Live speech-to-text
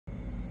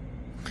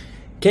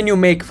Can you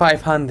make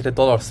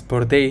 $500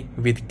 per day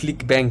with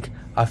ClickBank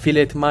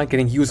affiliate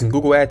marketing using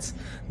Google Ads?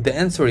 The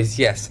answer is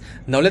yes.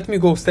 Now let me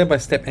go step by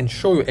step and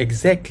show you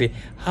exactly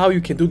how you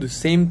can do the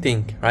same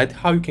thing, right?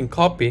 How you can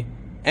copy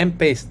and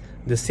paste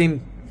the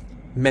same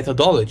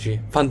methodology,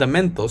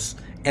 fundamentals,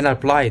 and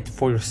apply it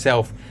for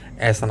yourself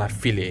as an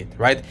affiliate,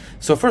 right?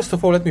 So first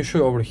of all, let me show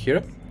you over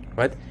here,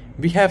 right?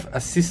 We have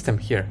a system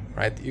here,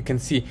 right? You can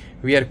see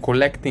we are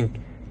collecting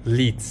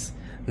leads.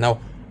 Now,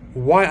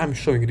 why I'm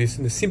showing you this,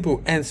 the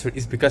simple answer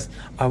is because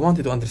I want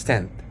you to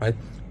understand, right?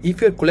 If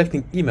you're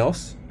collecting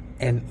emails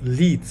and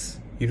leads,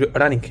 you're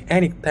running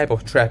any type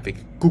of traffic,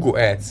 Google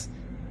ads,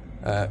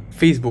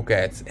 Facebook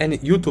ads, any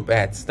YouTube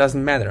ads,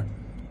 doesn't matter,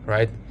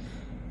 right?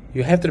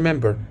 You have to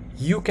remember,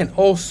 you can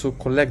also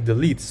collect the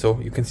leads. So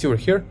you can see over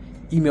here,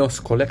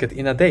 emails collected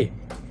in a day.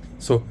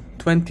 So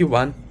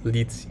 21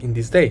 leads in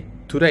this day,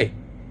 today.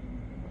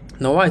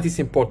 Now, why is this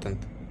important?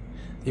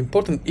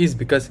 Important is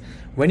because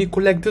when you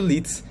collect the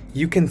leads,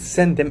 you can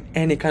send them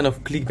any kind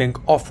of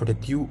ClickBank offer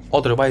that you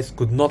otherwise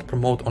could not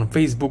promote on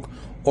Facebook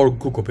or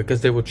Google, because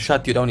they would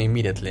shut you down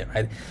immediately,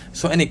 right?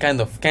 So any kind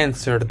of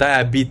cancer,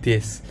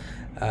 diabetes,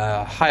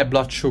 high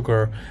blood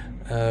sugar,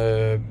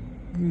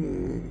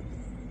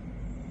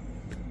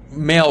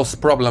 males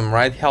problem,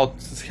 right?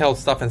 Health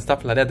stuff and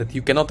stuff like that, that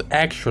you cannot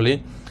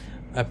actually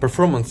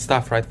performance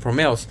stuff, right, for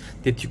males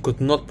that you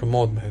could not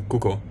promote by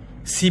Google.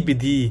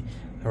 CBD,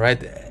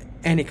 right?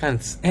 Any kind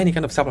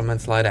of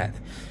supplements like that.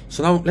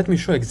 So now let me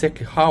show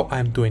exactly how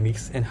I'm doing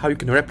this and how you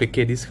can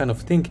replicate this kind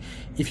of thing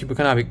if you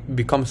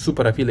become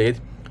super affiliate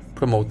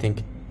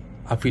promoting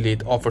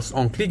affiliate offers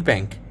on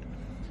ClickBank.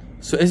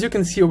 So as you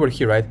can see over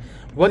here, right,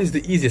 what is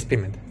the easiest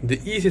payment?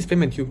 The easiest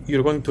payment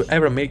you're going to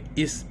ever make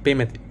is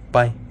payment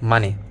by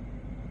money,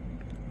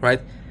 right?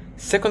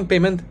 Second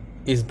payment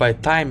is by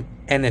time,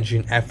 energy,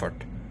 and effort.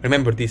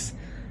 Remember this,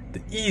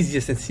 the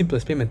easiest and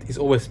simplest payment is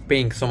always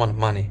paying someone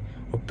money,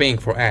 or paying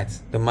for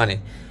ads, the money.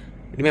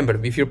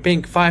 Remember, if you're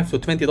paying $5 to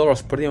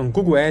 $20 per day on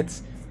Google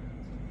Ads,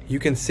 you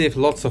can save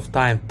lots of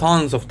time,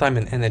 tons of time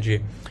and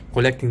energy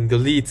collecting the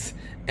leads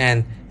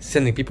and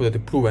sending people to the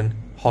proven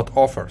hot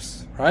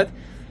offers, right?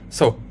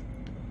 So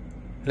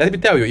let me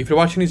tell you, if you're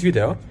watching this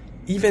video,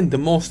 even the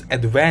most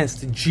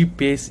advanced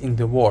GPS in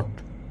the world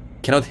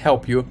cannot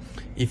help you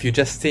if you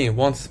just stay in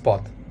one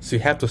spot. So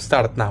you have to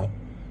start now.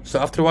 So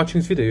after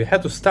watching this video, you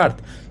have to start,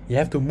 you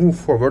have to move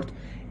forward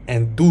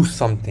and do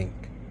something,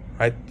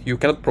 right? You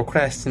cannot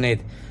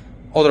procrastinate.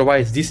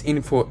 Otherwise, this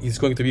info is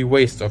going to be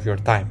waste of your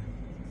time,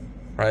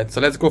 right?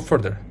 So let's go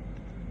further.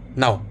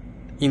 Now,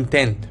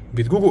 intent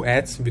with Google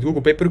Ads, with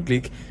Google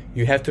pay-per-click,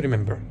 you have to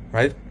remember,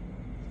 right?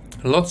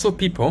 Lots of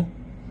people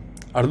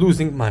are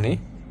losing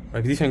money,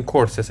 right, different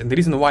courses, and the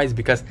reason why is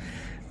because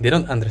they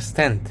don't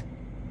understand,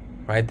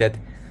 right, that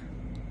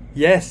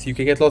yes, you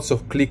can get lots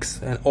of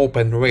clicks and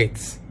open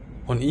rates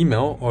on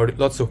email, or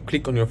lots of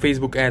click on your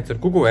Facebook ads or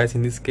Google Ads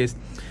in this case.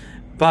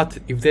 But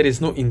if there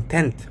is no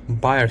intent,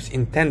 buyer's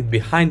intent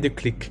behind the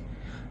click,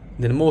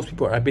 then most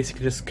people are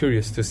basically just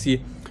curious to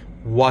see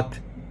what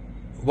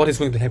is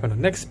going to happen on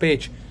the next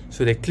page.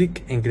 So they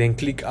click and then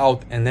click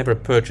out and never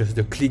purchase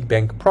the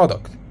ClickBank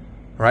product,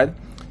 right?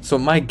 So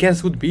my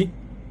guess would be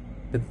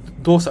that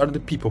those are the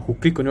people who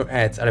click on your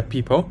ads are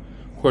people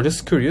who are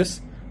just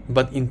curious,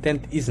 but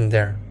intent isn't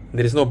there.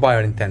 There is no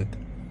buyer intent,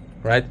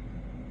 right,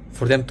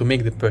 for them to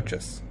make the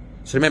purchase.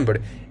 So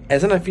remember,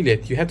 as an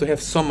affiliate, you have to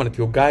have someone that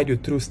will guide you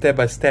through step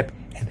by step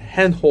and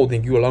hand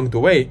holding you along the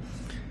way,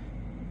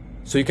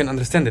 so you can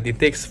understand that it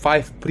takes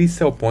 5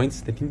 pre-sale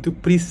points that you need to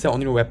pre-sell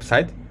on your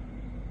website,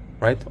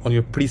 right? On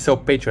your pre-sale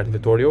page or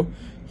tutorial,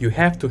 you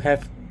have to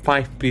have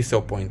 5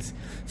 pre-sale points.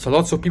 So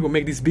lots of people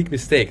make this big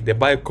mistake. They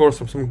buy a course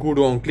from some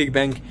guru on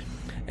ClickBank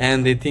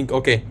and they think,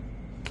 okay,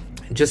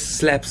 just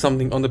slap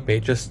something on the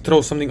page, just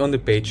throw something on the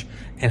page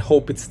and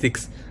hope it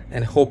sticks,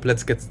 and hope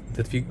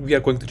we are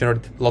going to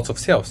generate lots of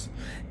sales.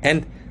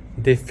 And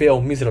they fail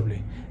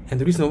miserably.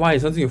 And the reason why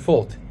is not your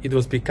fault. It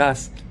was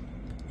because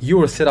you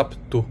were set up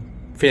to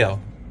fail,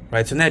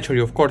 right? So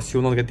naturally, of course,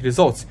 you will not get the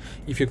results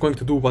if you're going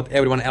to do what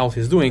everyone else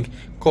is doing,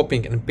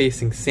 copying and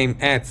pasting same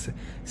ads,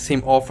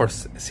 same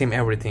offers, same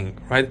everything,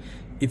 right?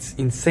 It's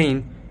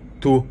insane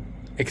to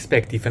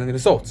expect different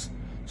results.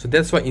 So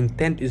that's why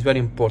intent is very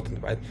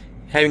important, right?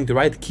 Having the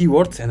right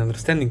keywords and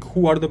understanding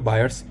who are the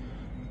buyers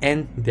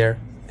and their,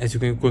 as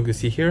you're going to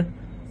see here,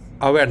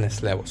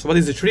 awareness level. So what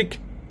is the trick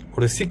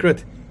or the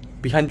secret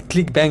behind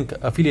ClickBank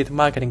affiliate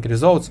marketing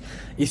results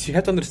is you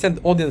have to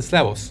understand audience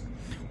levels.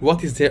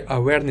 What is their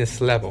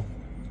awareness level,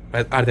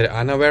 right? Are they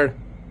unaware,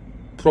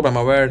 problem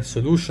aware,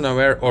 solution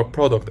aware, or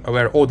product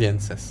aware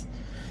audiences?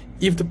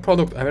 If the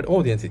product aware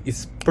audience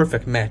is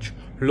perfect match,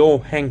 low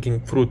hanging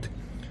fruit,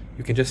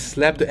 you can just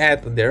slap the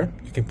ad there.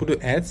 You can put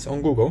the ads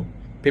on Google,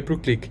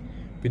 pay-per-click,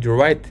 with the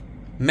right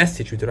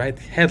message, with the right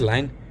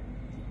headline,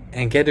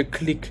 and get a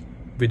click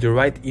with the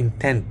right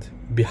intent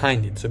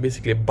behind it. So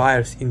basically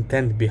buyer's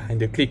intent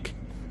behind the click.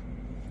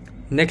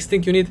 Next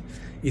thing you need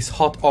is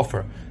hot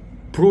offer,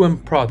 proven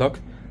product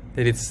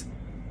that it's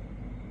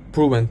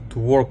proven to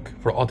work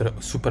for other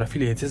super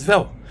affiliates as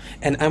well.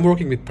 And I'm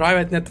working with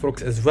private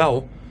networks as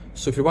well.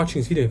 So if you're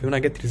watching this video, if you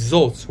want to get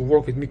results,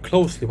 work with me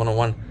closely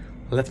one-on-one,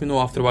 let me know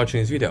after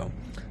watching this video.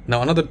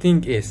 Now another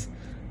thing is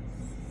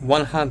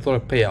 $100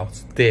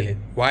 payouts daily.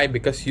 Why?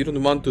 Because you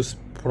don't want to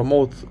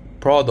promote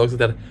products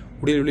that are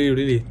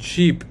really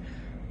cheap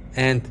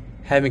and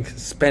having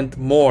spent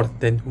more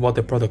than what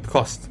the product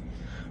costs,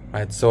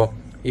 right? So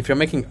if you're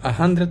making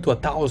 $100 to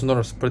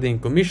 $1,000 per day in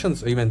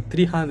commissions, or even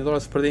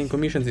 $300 per day in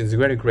commissions, it's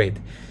very great,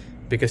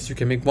 because you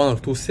can make 1 or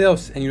 2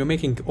 sales and you're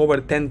making over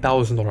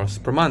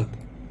 $10,000 per month.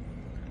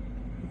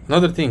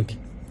 Another thing,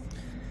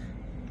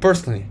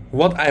 personally,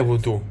 what I will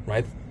do,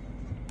 right?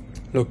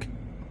 Look,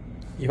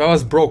 if I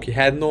was broke, I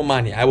had no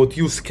money, I would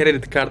use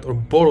credit card or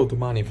borrow the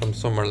money from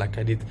somewhere, like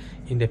I did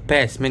in the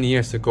past many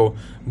years ago.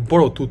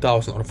 Borrow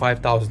 $2,000 or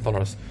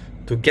 $5,000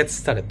 to get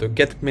started, to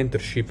get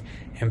mentorship,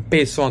 and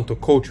pay someone to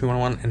coach me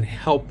one-on-one and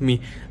help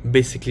me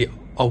basically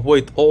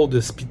avoid all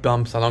the speed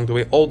bumps along the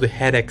way, all the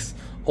headaches,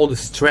 all the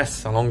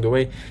stress along the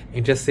way,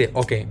 and just say,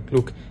 okay,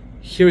 look,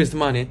 here is the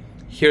money,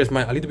 here is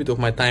a little bit of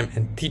my time,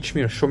 and teach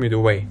me or show me the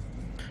way,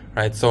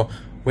 right? So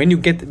when you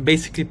get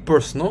basically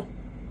personal,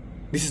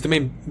 this is the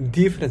main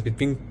difference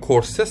between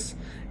courses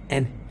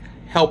and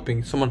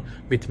helping someone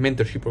with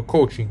mentorship or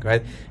coaching,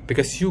 right?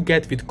 Because you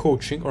get with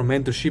coaching or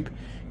mentorship,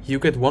 you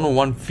get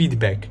one-on-one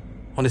feedback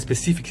on a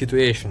specific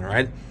situation,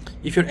 right?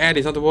 If your ad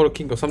is not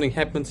working or something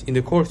happens in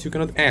the course, you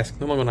cannot ask,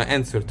 no one gonna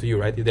answer to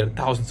you, right? There are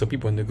thousands of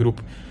people in the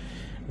group.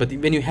 But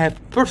when you have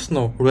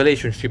personal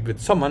relationship with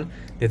someone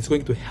that's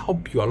going to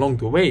help you along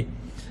the way,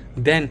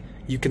 then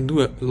you can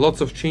do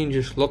lots of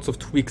changes, lots of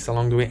tweaks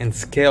along the way, and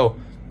scale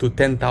to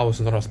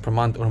 $10,000 per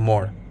month or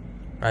more,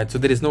 right? So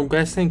there is no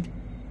guessing.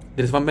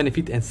 There is one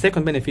benefit, and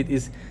second benefit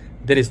is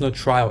there is no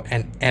trial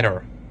and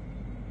error,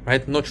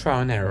 right? No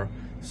trial and error.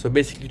 So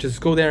basically, just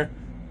go there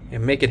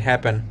and make it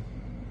happen.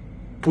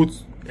 Put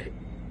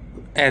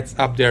ads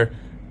up there,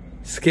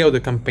 scale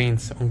the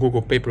campaigns on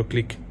Google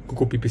pay-per-click,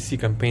 Google PPC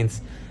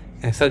campaigns,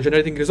 and start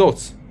generating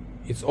results.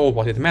 It's all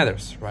what it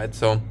matters, right?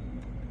 So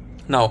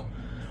now,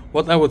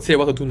 what I would say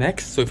what to do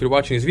next. So if you're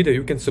watching this video,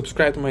 you can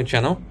subscribe to my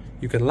channel,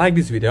 you can like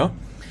this video,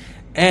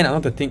 and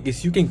another thing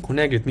is you can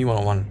connect with me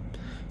one-on-one.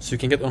 So you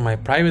can get on my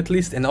private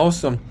list, and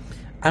also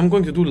I'm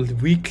going to do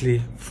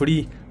weekly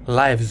free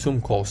live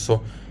Zoom calls.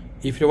 So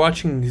if you're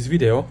watching this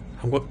video,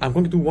 I'm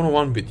going to do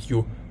one-on-one with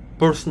you,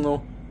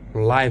 personal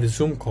live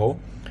Zoom call,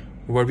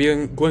 where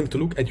we're going to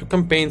look at your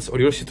campaigns or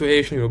your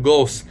situation, your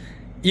goals,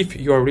 if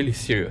you are really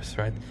serious,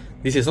 right?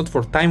 This is not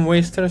for time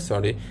wasters,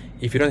 or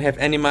if you don't have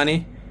any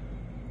money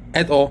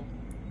at all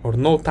or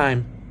no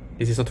time,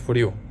 this is not for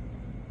you.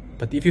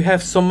 But if you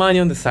have some money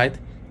on the side,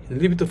 a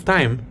little bit of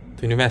time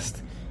to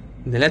invest,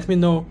 then let me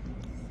know.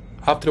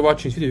 After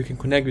watching this video, you can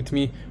connect with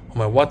me on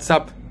my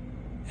WhatsApp,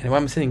 and what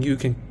I'm saying, you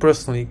can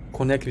personally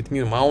connect with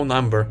me on my own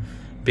number,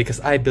 because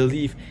I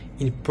believe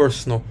in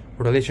personal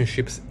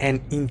relationships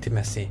and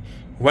intimacy.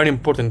 Very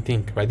important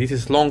thing, right? This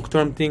is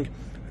long-term thing.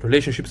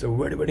 Relationships are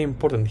very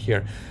important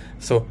here.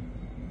 So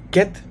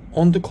get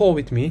on the call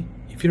with me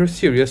if you're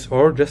serious,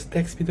 or just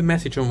text me the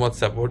message on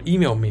WhatsApp, or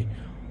email me,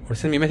 or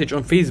send me a message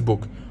on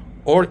Facebook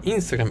or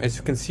Instagram, as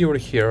you can see over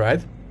here,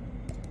 right?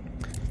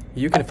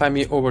 You can find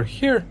me over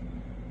here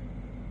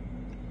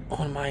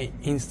on my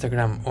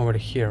Instagram over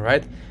here,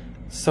 right?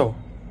 So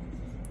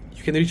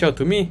you can reach out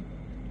to me.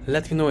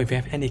 Let me know if you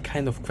have any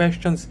kind of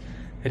questions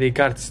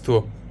regards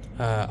to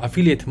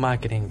affiliate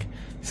marketing,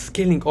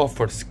 scaling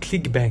offers,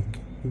 ClickBank,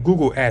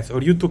 Google ads, or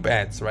YouTube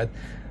ads, right?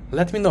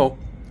 Let me know,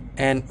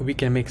 and we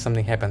can make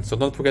something happen. So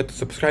don't forget to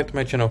subscribe to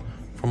my channel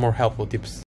for more helpful tips.